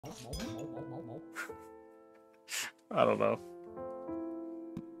I don't know.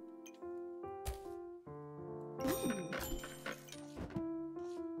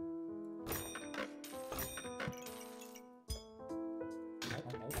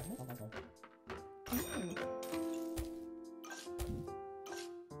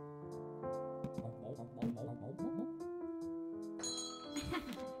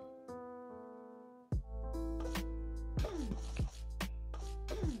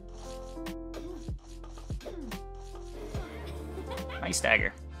 Nice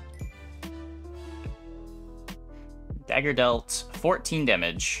dagger. Dagger dealt 14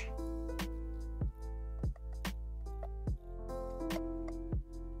 damage.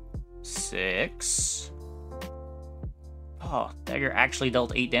 Six. Oh, dagger actually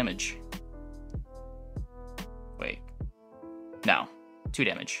dealt 8 damage. Wait. No. 2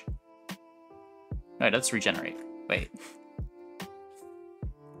 damage. No, that's regenerate. Wait.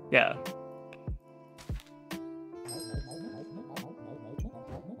 Yeah.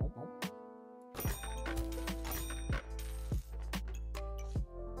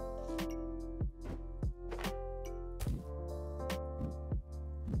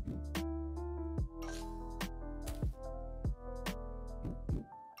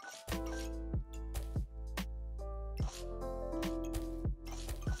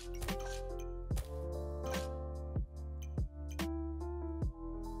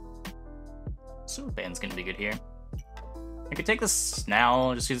 Sword Band's gonna be good here. I could take this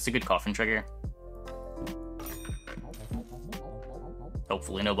now, just because it's a good coffin trigger.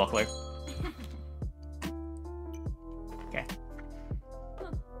 Hopefully no buckler. Okay.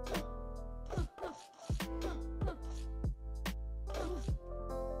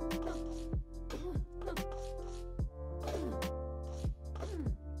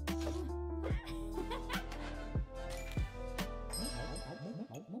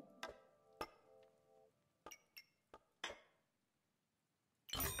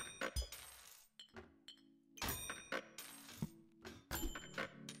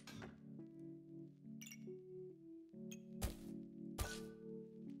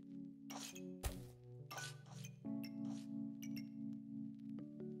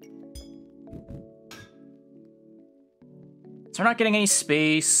 So we're not getting any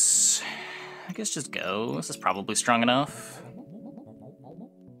space. I guess just go. This is probably strong enough.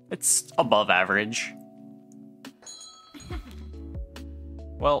 It's above average.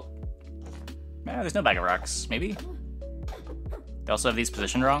 Well, there's no bag of rocks, maybe? They also have these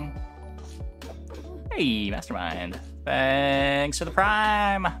positioned wrong. Hey, Mastermind. Thanks for the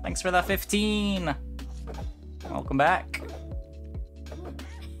Prime. Thanks for the 15. Welcome back.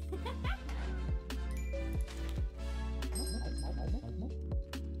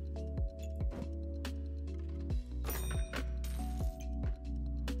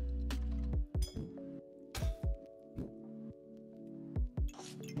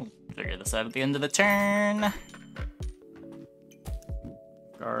 Figure this out at the end of the turn.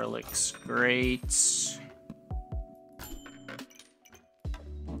 Garlic's great.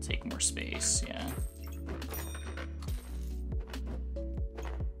 I'll take more space, yeah.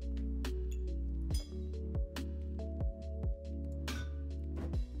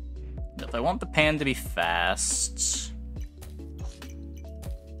 If I want the pan to be fast,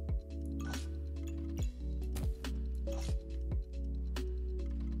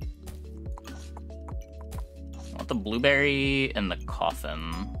 the blueberry and the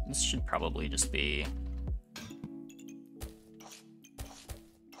coffin. This should probably just be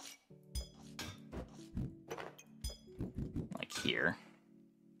like here.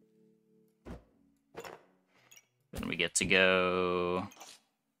 Then we get to go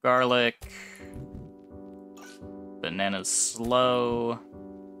garlic, banana's slow.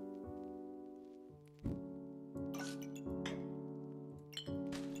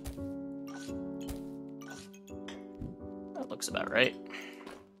 Looks about right.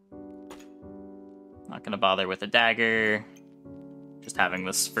 Not gonna bother with a dagger. Just having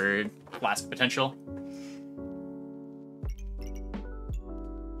this for last potential.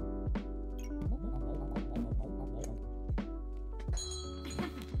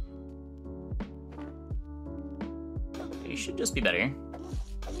 He should just be better.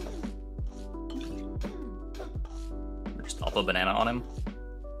 Or just pop a banana on him.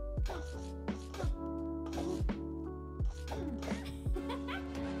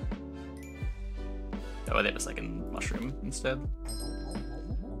 Oh, they have a second mushroom instead.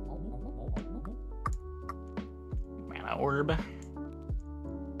 Mana orb.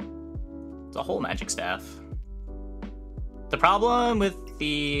 It's a whole magic staff. The problem with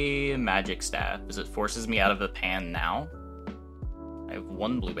the magic staff is it forces me out of the pan now. I have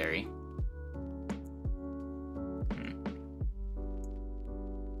 1 blueberry.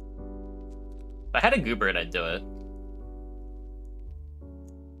 If I had a Goobert, I'd do it.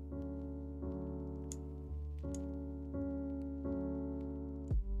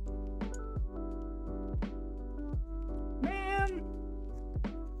 Man.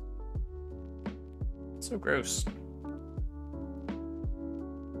 So gross.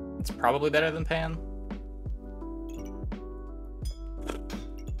 It's probably better than Pan.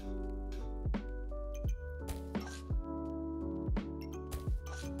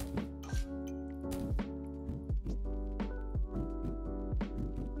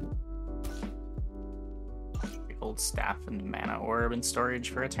 Hold staff and mana orb in storage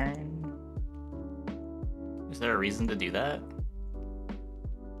for a turn. Is there a reason to do that?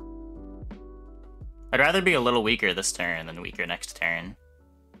 I'd rather be a little weaker this turn than weaker next turn.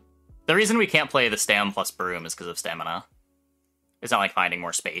 The reason we can't play the Stam plus Broom is because of stamina. It's not like finding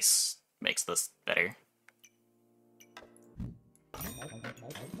more space makes this better.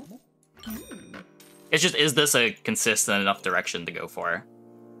 It's just, is this a consistent enough direction to go for?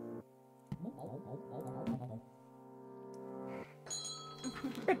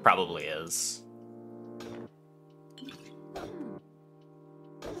 It probably is.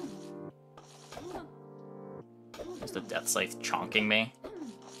 Is the Death Scythe chonking me?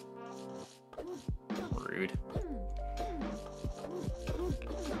 Rude.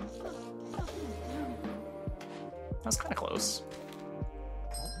 That's kind of close.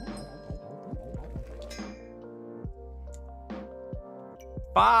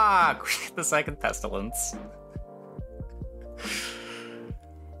 Fuck! We get the second Pestilence.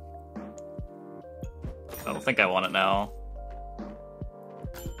 I don't think I want it now.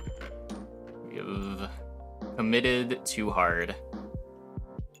 We have committed too hard.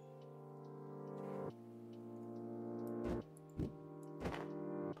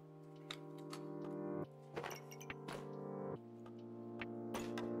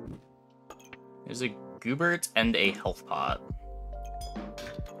 There's a Goobert and a Health Pot.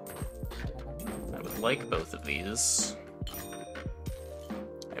 I would like both of these.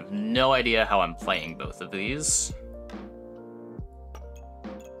 I have no idea how I'm playing both of these.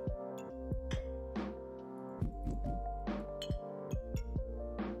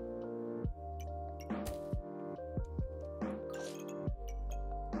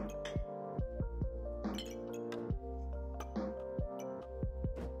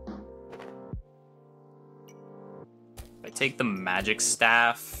 If I take the magic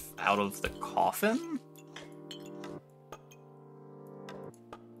staff out of the coffin?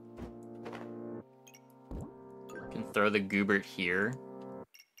 Can throw the Goobert here.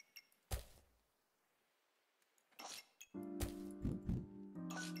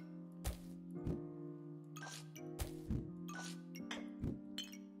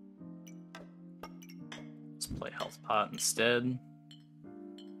 Let's play Health Pot instead.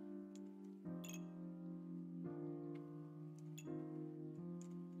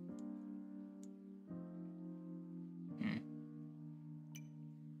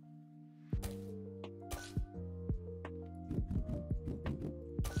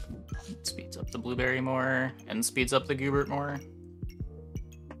 Speeds up the blueberry more, and speeds up the Goobert more.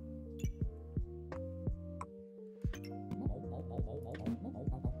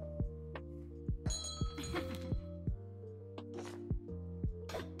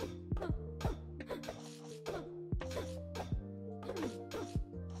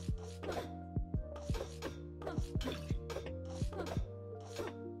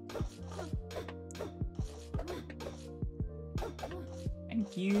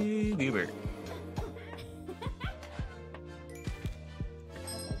 Thank you, Goobert.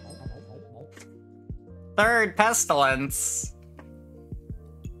 Third Pestilence.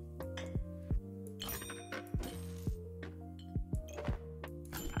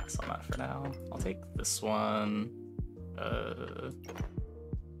 Pass on that for now. I'll take this one.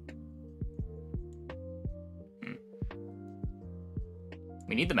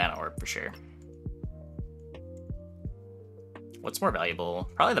 We need the mana orb for sure. What's more valuable?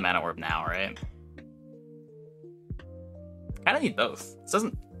 Probably the mana orb now, right? Kinda need both. This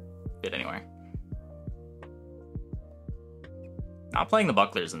doesn't fit anywhere. Not playing the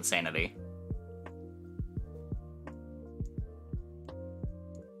Buckler is insanity.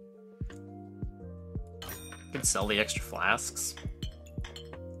 Could sell the extra flasks.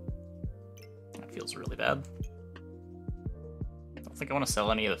 That feels really bad. I don't think I want to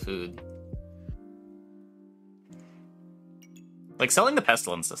sell any of the food. Like, selling the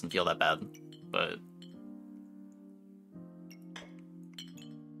Pestilence doesn't feel that bad, but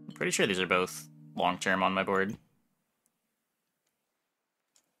I'm pretty sure these are both long-term on my board.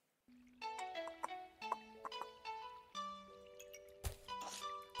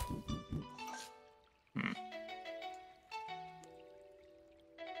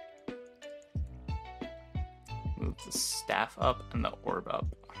 The staff up and the orb up.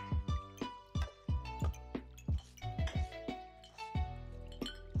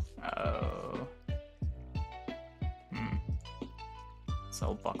 Oh.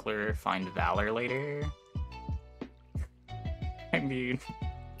 Sell Buckler, find Valor later. I mean,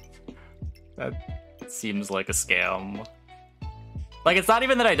 that seems like a scam. Like, it's not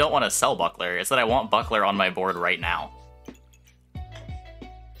even that I don't want to sell Buckler, it's that I want Buckler on my board right now.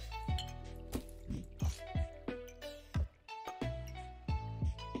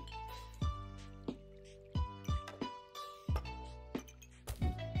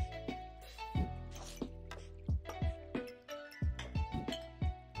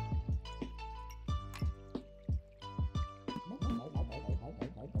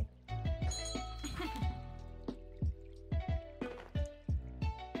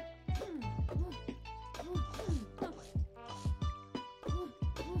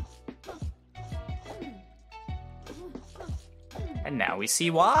 And now we see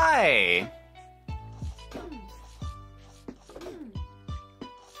why!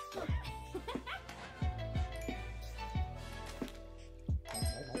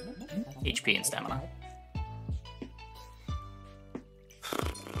 HP and stamina.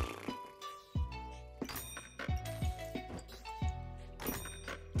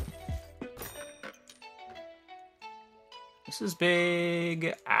 This is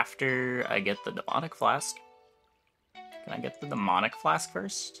big after I get the Demonic Flask. Can I get the Demonic Flask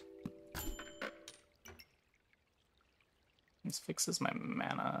first? This fixes my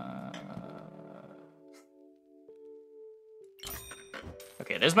mana.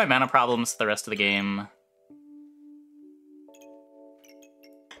 Okay, there's my mana problems the rest of the game.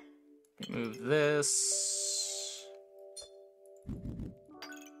 Remove this.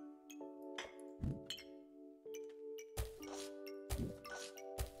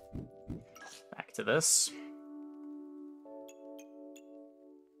 Back to this.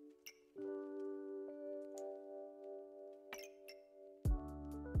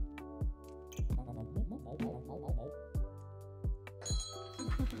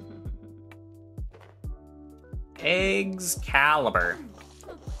 Excalibur.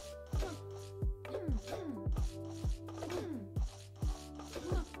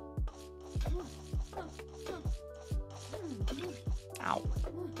 Ow.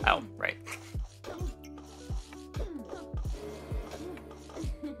 Oh, right.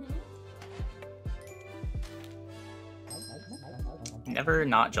 Never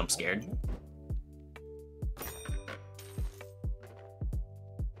not jump scared. I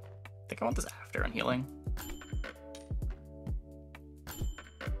think I want this after on healing.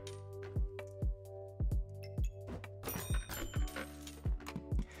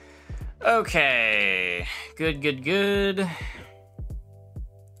 Okay, good.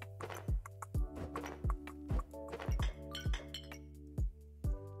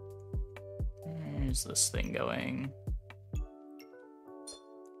 Where's this thing going?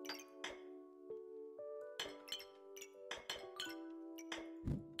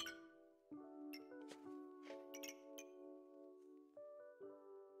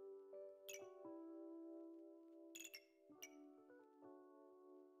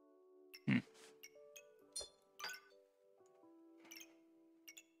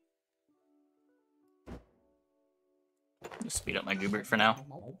 Just speed up my Goobert for now.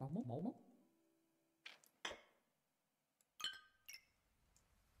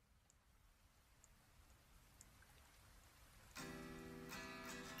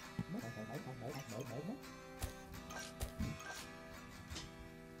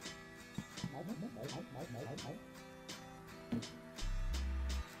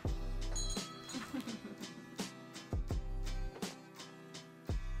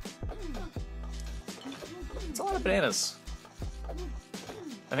 It's a lot of bananas.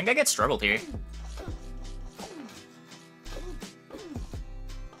 I think I get struggled here.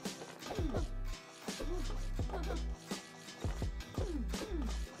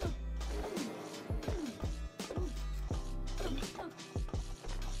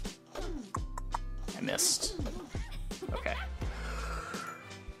 I missed. Okay.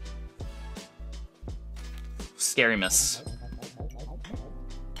 Scary miss.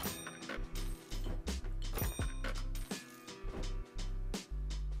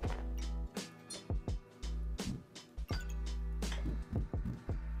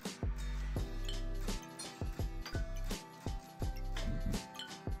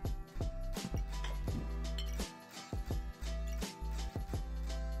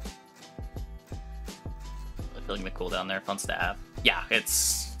 Feeling the cooldown there, fun stab. Yeah,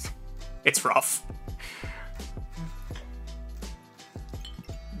 it's rough.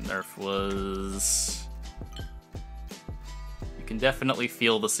 Nerf was can definitely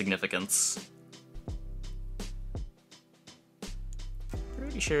feel the significance.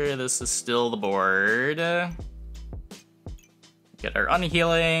 Pretty sure this is still the board. Get our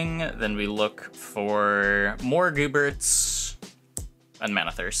unhealing, then we look for more Gooberts and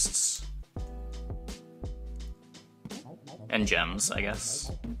Mana Thirsts. And gems, I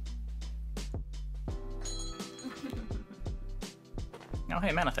guess. Oh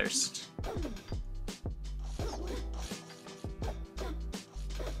hey, Mana Thirst.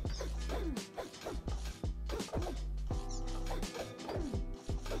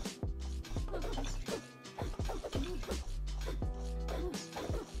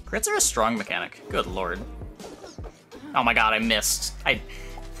 Crits are a strong mechanic. Good lord. Oh my god, I missed. I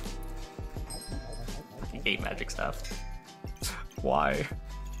hate magic stuff. Why?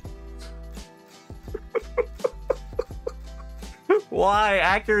 Why?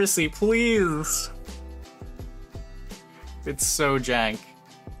 Accuracy, please! It's so jank.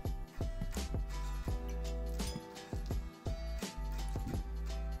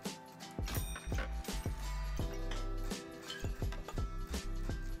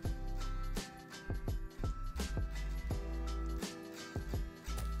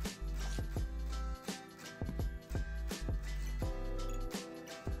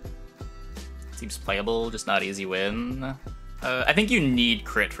 Seems playable, just not easy win. I think you need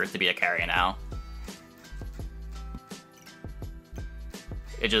crit for it to be a carry now.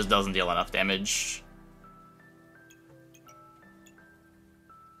 It just doesn't deal enough damage.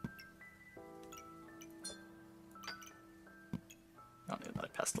 I'll do another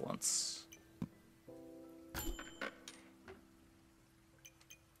Pestilence.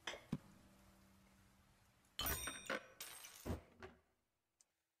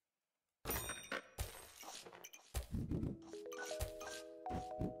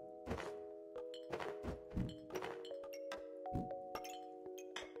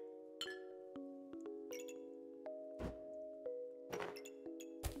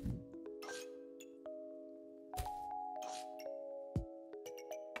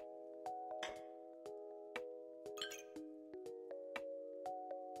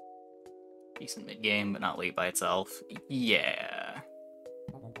 Decent mid-game, but not late by itself. Yeah.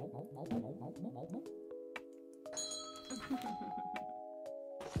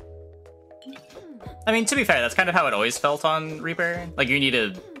 I mean, to be fair, that's kind of how it always felt on Reaper. Like, you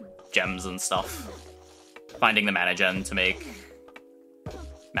needed gems and stuff. Finding the mana gen to make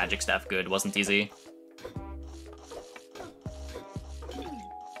magic staff good wasn't easy.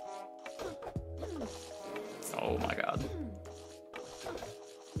 Oh my god.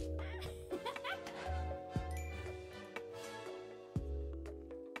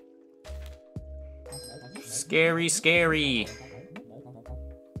 Scary, scary.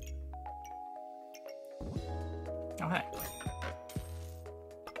 Oh, hey.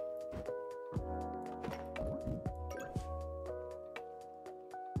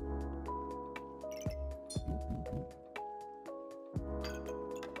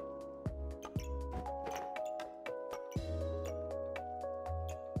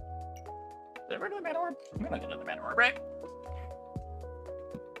 Did I run to the mana orb? I'm gonna get another mana orb, right?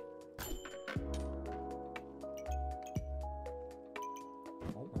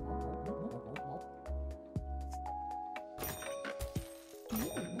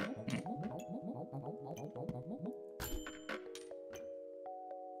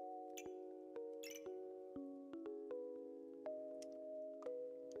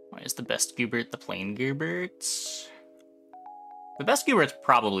 Why is the best Goobert the plain Goobert? The best Goobert's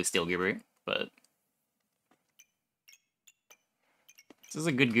probably Steel Goobert, but this is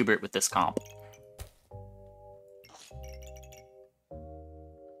a good Goobert with this comp.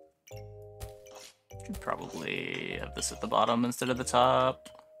 Should probably have this at the bottom instead of the top.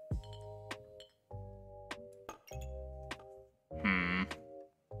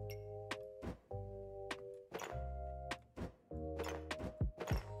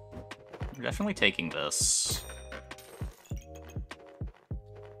 We're definitely taking this.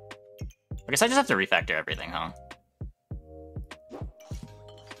 I guess I just have to refactor everything, huh?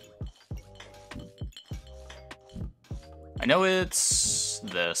 I know it's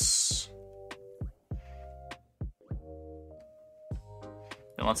this.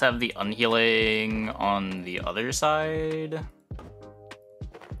 Then let's have the unhealing on the other side.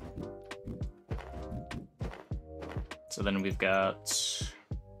 So then we've got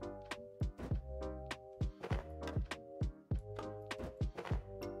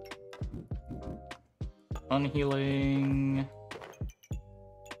unhealing,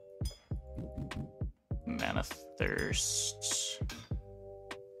 mana thirst.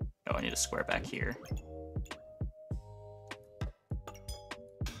 Oh, I need a square back here.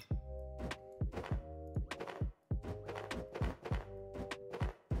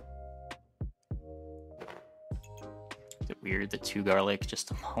 it weird that 2 garlic just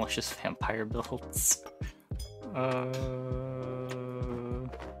demolishes vampire builds?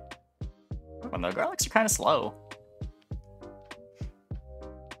 When the garlics are kind of slow.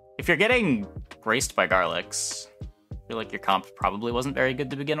 If you're getting graced by garlics, I feel like your comp probably wasn't very good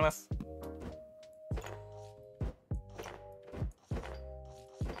to begin with.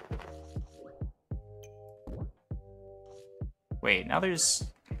 Wait, now there's...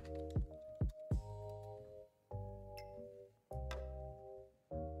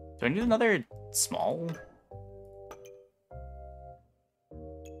 Do I need another small?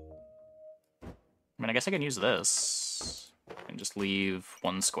 I mean, I guess I can use this and just leave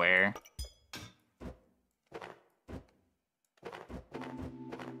 1 square.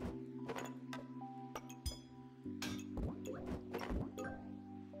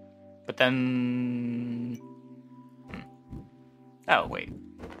 But then... Oh, wait.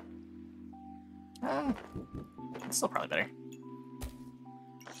 It's still probably better.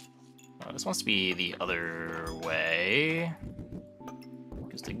 This wants to be the other way.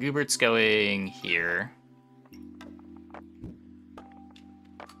 Because the Goobert's going here.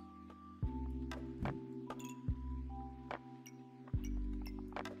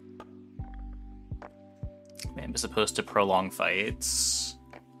 Vamp is supposed to prolong fights.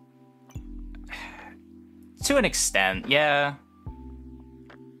 To an extent, yeah.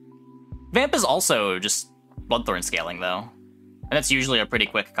 Vamp is also just Bloodthorn scaling, though. And that's usually a pretty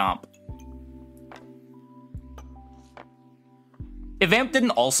quick comp. If Vamp didn't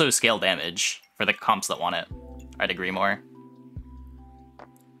also scale damage for the comps that want it, I'd agree more.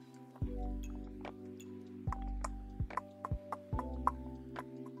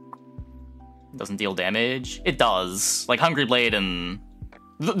 Doesn't deal damage? It does. Like Hungry Blade and...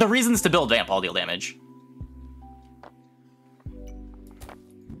 The reasons to build Vamp all deal damage.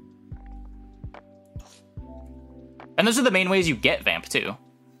 And those are the main ways you get Vamp, too.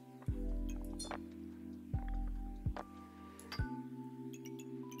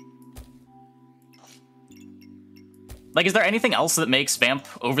 Like, is there anything else that makes Vamp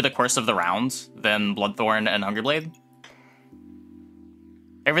over the course of the round than Bloodthorn and Hungry Blade?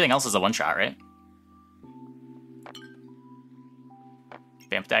 Everything else is a one-shot, right?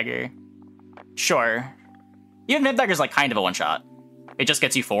 Vamp Dagger. Sure. Even Vamp Dagger's like kind of a one-shot. It just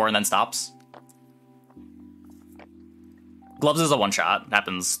gets you 4 and then stops. Gloves is a one-shot.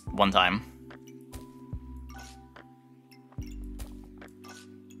 Happens 1 time.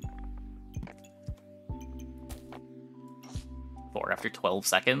 After 12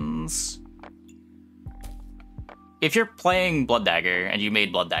 seconds. If you're playing Blood Dagger and you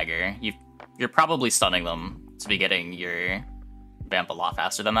made Blood Dagger, you're probably stunning them to be getting your Vamp a lot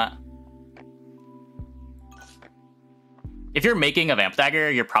faster than that. If you're making a Vamp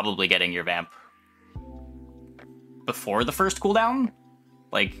Dagger, you're probably getting your Vamp before the first cooldown?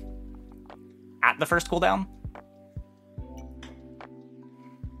 Like, at the first cooldown?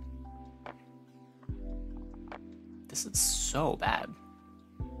 This is so bad.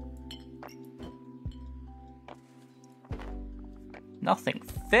 Nothing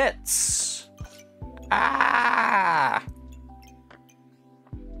fits. Ah!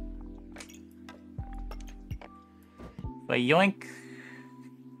 But yoink.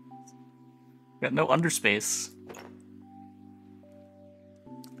 Got no underspace.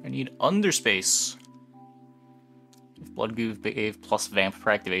 I need underspace. If Bloodgroove gave plus Vamp per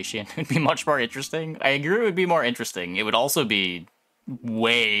activation, it would be much more interesting. I agree it would be more interesting. It would also be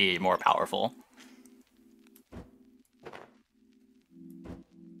way more powerful.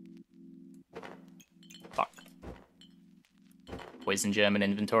 Fuck. Poison Gem in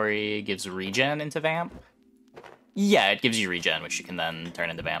inventory gives regen into Vamp? Yeah, it gives you regen, which you can then turn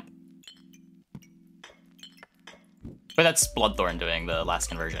into Vamp. But that's Bloodthorn doing the last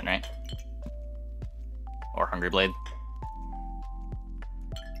conversion, right? Or Hungry Blade.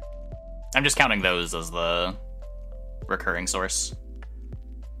 I'm just counting those as the recurring source.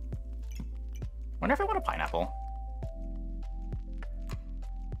 Wonder if I want a pineapple.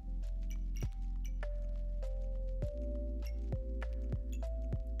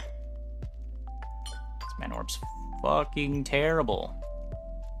 This Mana Orb's fucking terrible.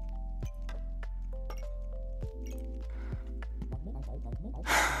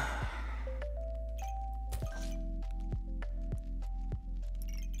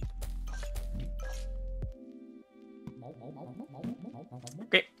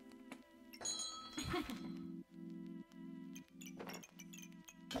 Okay.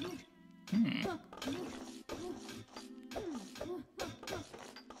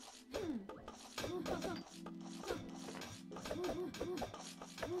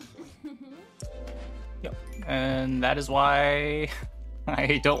 Yep. And that is why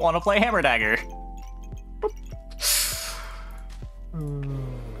I don't want to play Hammer Dagger.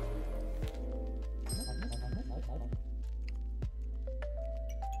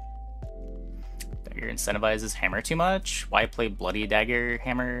 Dagger incentivizes Hammer too much? Why play Bloody Dagger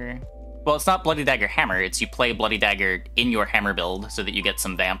Hammer? Well, it's not Bloody Dagger Hammer, it's you play Bloody Dagger in your Hammer build so that you get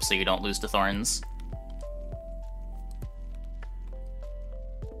some Vamp so you don't lose to Thorns.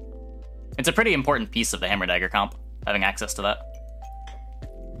 It's a pretty important piece of the Hammer Dagger comp, having access to that.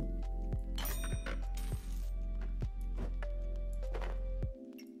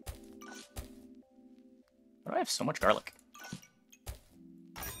 Why do I have so much garlic?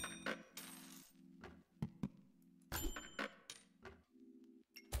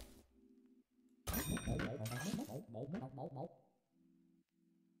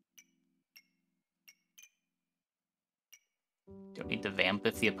 Don't need to vamp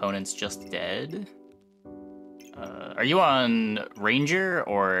if the opponent's just dead. Are you on Ranger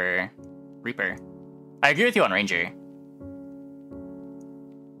or Reaper? I agree with you on Ranger.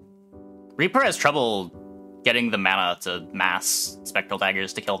 Reaper has trouble getting the mana to mass Spectral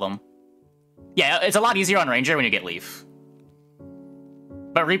Daggers to kill them. Yeah, it's a lot easier on Ranger when you get Leaf.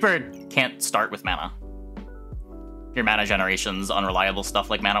 But Reaper can't start with mana. Your mana generation's unreliable stuff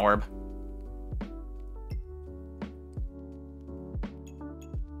like Mana Orb.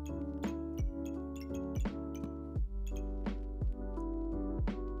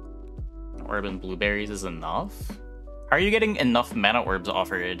 Orb and blueberries is enough? How are you getting enough Mana Orbs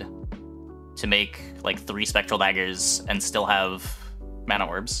offered to make like 3 Spectral Daggers and still have Mana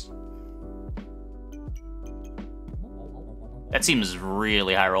Orbs? That seems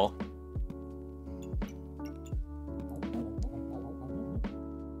really high roll.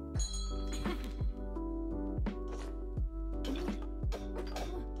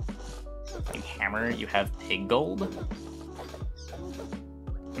 Playing Hammer, you have Pig Gold?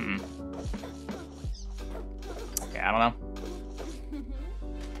 Okay, I don't know.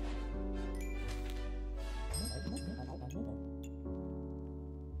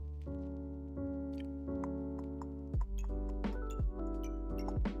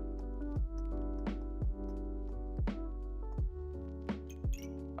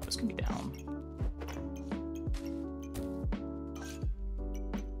 Oh, this can be down.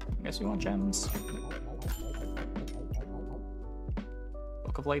 I guess we want gems.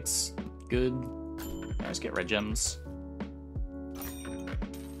 Book of Lights, good. Let's get red gems.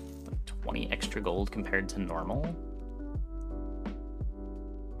 20 extra gold compared to normal.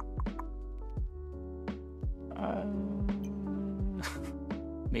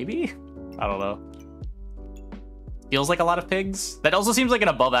 Maybe? I don't know. Feels like a lot of pigs. That also seems like an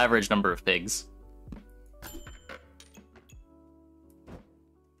above average number of pigs.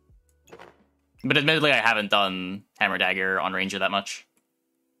 But admittedly, I haven't done Hammer Dagger on Ranger that much.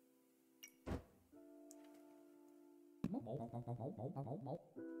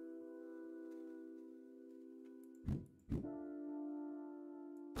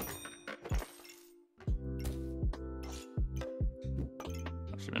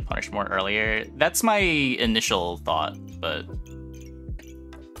 Should have been punished more earlier. That's my initial thought, but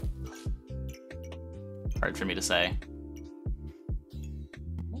hard for me to say.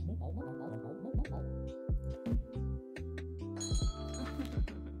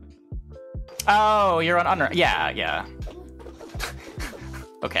 Oh, you're on Unreal. Yeah.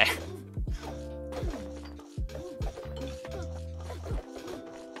 Okay.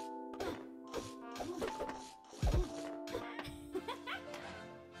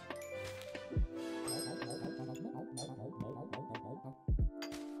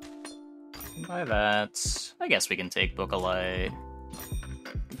 By that, I guess we can take Book of Light.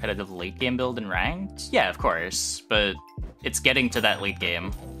 Competitive late game build and ranked? Yeah, of course, but it's getting to that late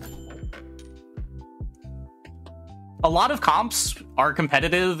game. A lot of comps are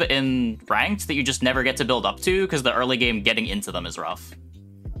competitive in ranked that you just never get to build up to because the early game getting into them is rough.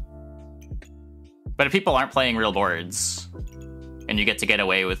 But if people aren't playing real boards and you get to get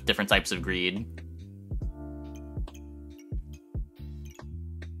away with different types of greed,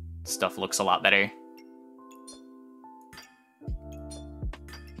 stuff looks a lot better.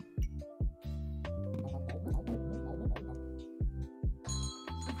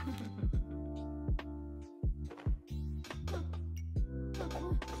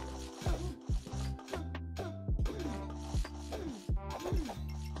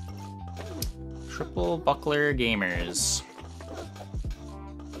 Triple Buckler Gamers.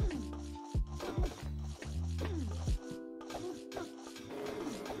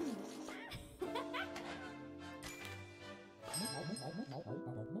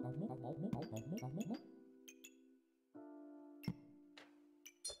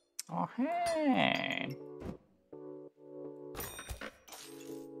 hey.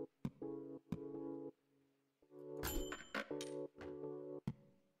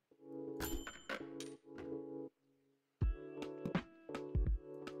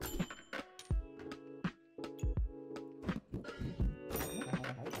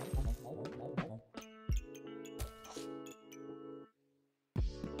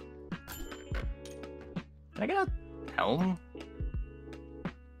 Can I get a helm?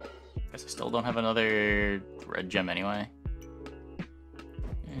 Guess I still don't have another red gem anyway.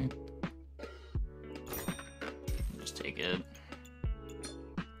 Just take it.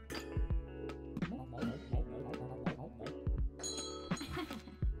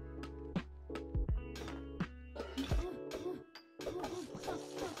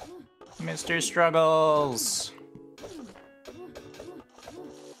 Mr. Struggles!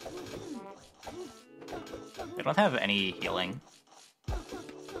 I don't have any healing.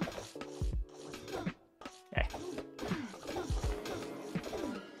 Okay.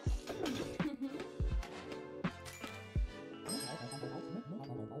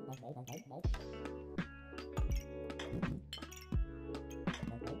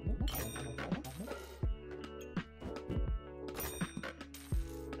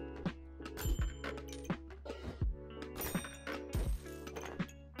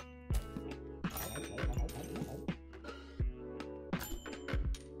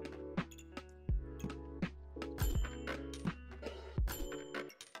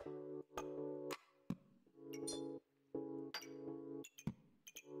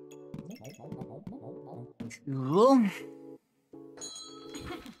 Cool.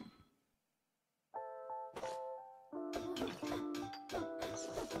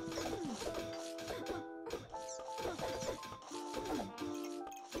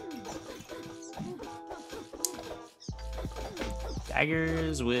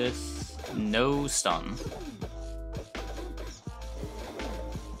 Daggers with no stun.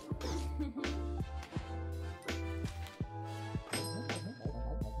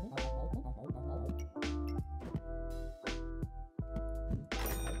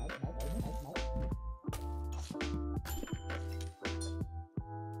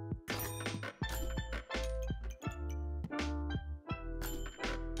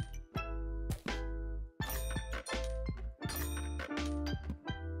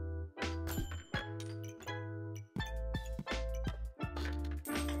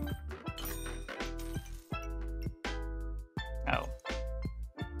 Oh.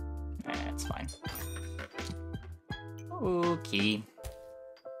 That's fine. Okay.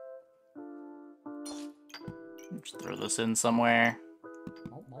 Just throw this in somewhere.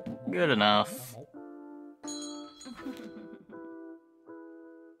 Good enough.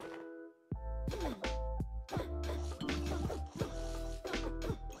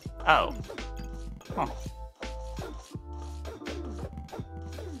 Oh. Huh.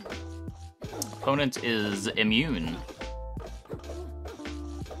 Opponent is immune.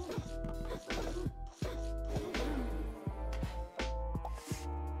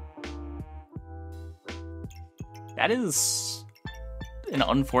 That is an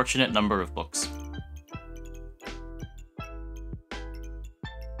unfortunate number of books.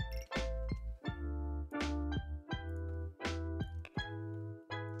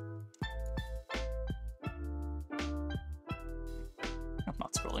 I'm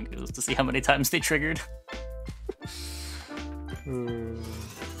not scrolling through this to see how many times they triggered.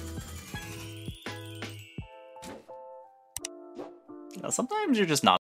 Sometimes you're just not